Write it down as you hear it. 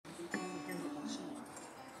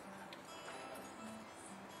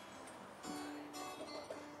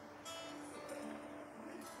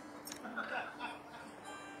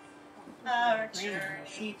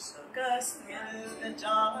journey took us through the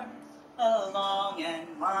dark, a long and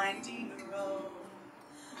winding road.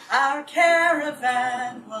 Our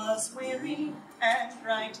caravan was weary, and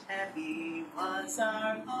right heavy was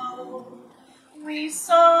our load. We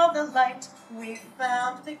saw the light, we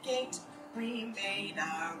found the gate, we made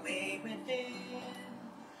our way within.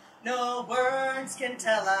 No words can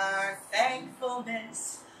tell our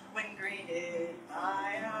thankfulness when greeted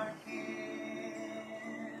by our kin.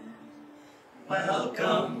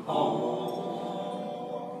 Welcome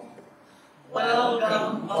home,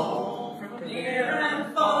 welcome home from near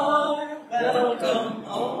and far. Welcome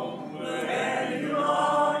home wherever you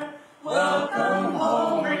are. Welcome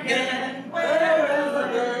home again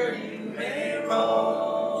wherever you may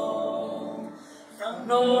roam. From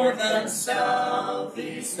north and south,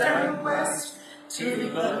 east and west, to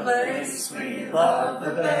the place we love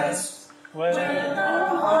the best, where our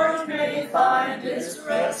heart may find its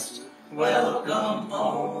rest. Welcome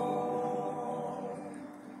home.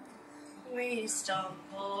 We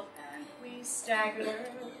stumbled and we staggered,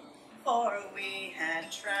 for we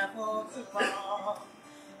had traveled long.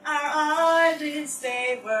 Our eyelids,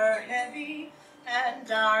 they were heavy,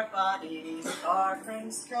 and our bodies far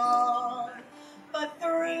from strong. But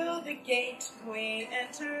through the gate we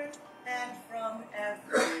entered, and from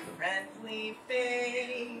every friendly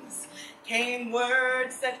face came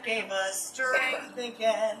words that gave us strength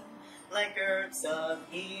again, like herbs of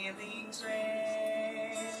healing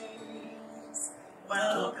grace.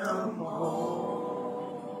 Welcome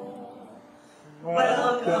home,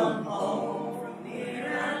 welcome home from near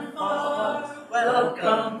and far.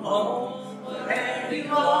 Welcome home wherever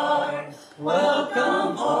you are.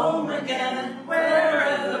 Welcome home again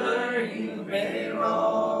wherever you may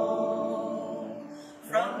roam.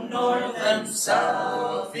 From north and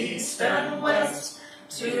south, east and west,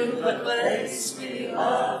 to the place we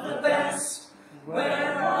love the best,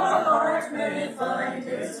 where our heart may find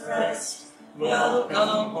its rest.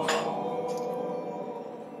 Welcome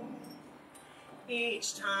home.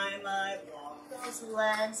 Each time I walk those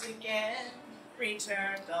lands again,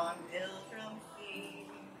 returned on pilgrim feet,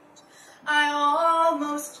 I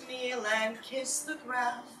almost kneel and kiss the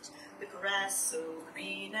ground, the grass so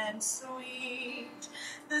green and sweet,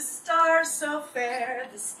 the stars so fair,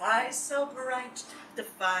 the sky so bright, the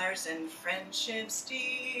fires and friendships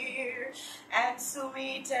dear, and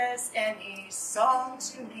sweet as any song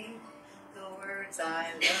to me, the words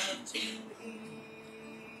I love to hear.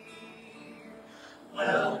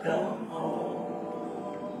 Welcome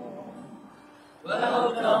home,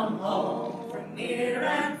 welcome home from near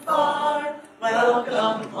and far.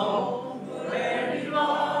 Welcome home wherever you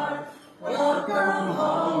are. Welcome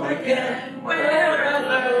home again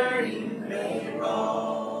wherever you may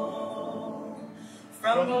roam.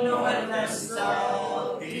 From north and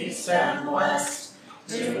south, east and west,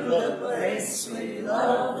 to the place we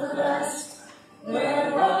love the best,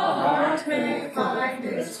 where our heart may find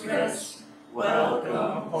its rest.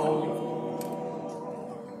 Welcome home.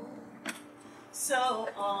 So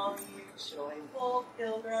all you joyful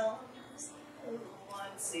pilgrims, who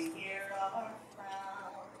once a year are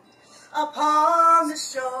found upon the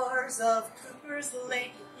shores of Cooper's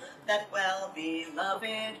Lake, that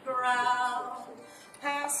well-beloved ground,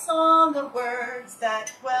 pass on the words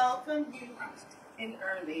that welcome you in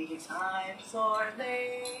early times or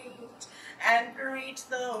late, and greet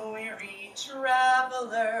the weary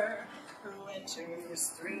traveler who enters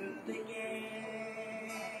through the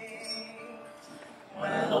gate.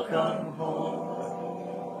 Welcome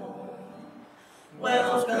home,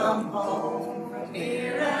 welcome home from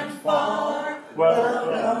near and far.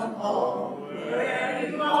 Welcome home wherever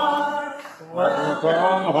you are.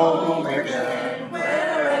 Welcome home again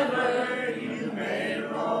wherever you may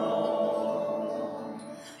roam.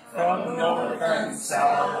 From north and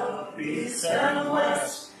south, east and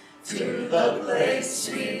west, to the place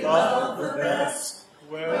we love the best,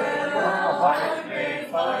 where our heart may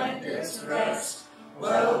find its rest.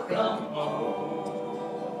 Welcome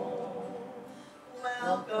home,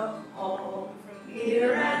 welcome home from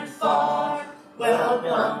near and far.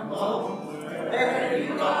 Welcome home wherever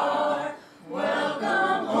you are.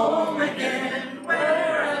 Welcome home again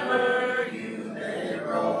wherever you may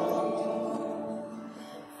roam.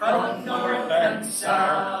 From north and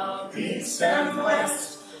south, east and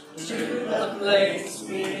west, to the place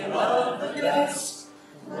we love the best,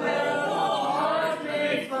 where the heart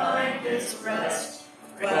may find its rest.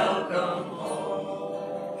 Welcome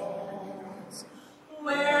home,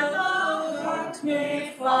 where the heart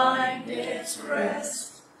may find its rest.